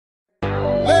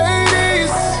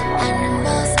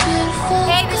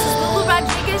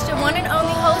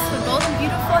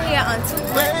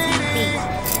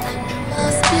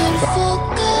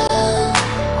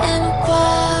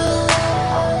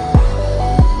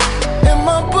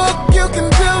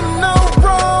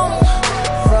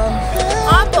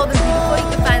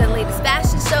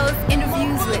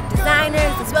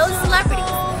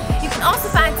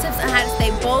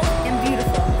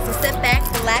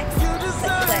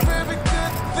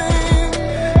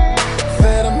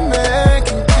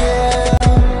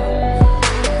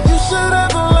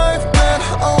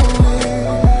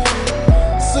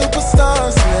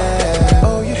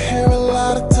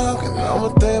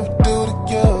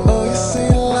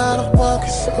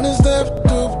What is left to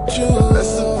do with you?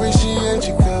 Let's appreciate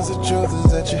you, cause the truth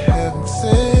is that you haven't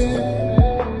seen.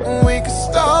 We could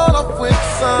start off with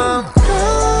some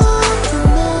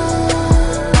compliment.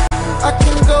 I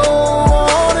can go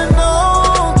on and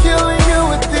on, killing you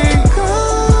with these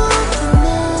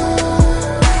compliments.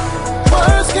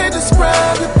 Words can't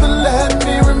describe it, but let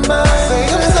me remind. Say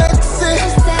I'm sexy,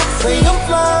 say I'm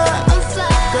fly.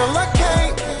 Girl, I can't